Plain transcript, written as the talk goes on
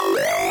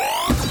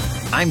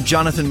I'm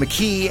Jonathan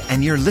McKee,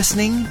 and you're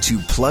listening to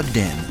Plugged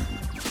In.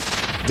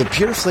 The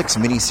PureFlix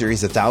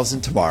miniseries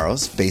 1,000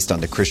 Tomorrows, based on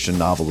the Christian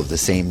novel of the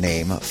same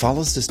name,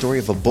 follows the story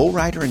of a bull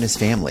rider and his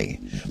family.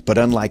 But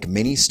unlike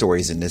many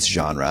stories in this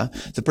genre,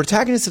 the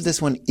protagonist of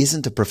this one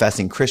isn't a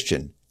professing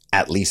Christian.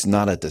 At least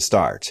not at the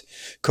start.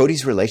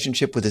 Cody's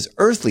relationship with his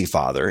earthly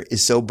father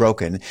is so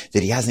broken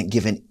that he hasn't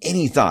given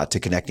any thought to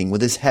connecting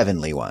with his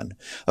heavenly one.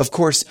 Of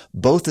course,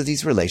 both of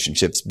these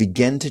relationships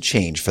begin to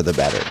change for the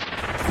better.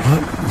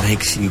 What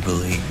makes you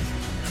believe?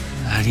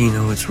 How do you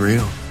know it's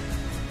real?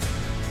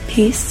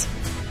 Peace.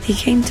 He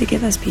came to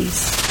give us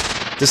peace.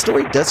 The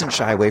story doesn't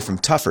shy away from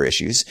tougher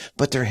issues,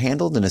 but they're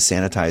handled in a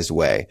sanitized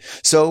way.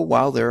 So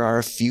while there are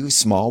a few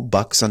small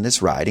bucks on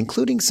this ride,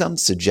 including some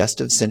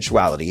suggestive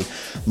sensuality,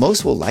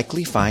 most will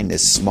likely find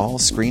this small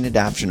screen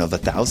adaptation of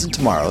 1,000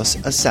 Tomorrows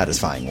a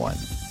satisfying one.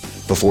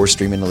 Before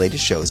streaming the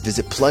latest shows,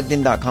 visit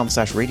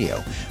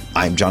pluggedin.com/radio.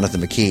 I'm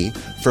Jonathan McKee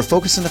for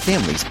Focus on the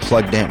Family's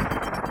Plugged In.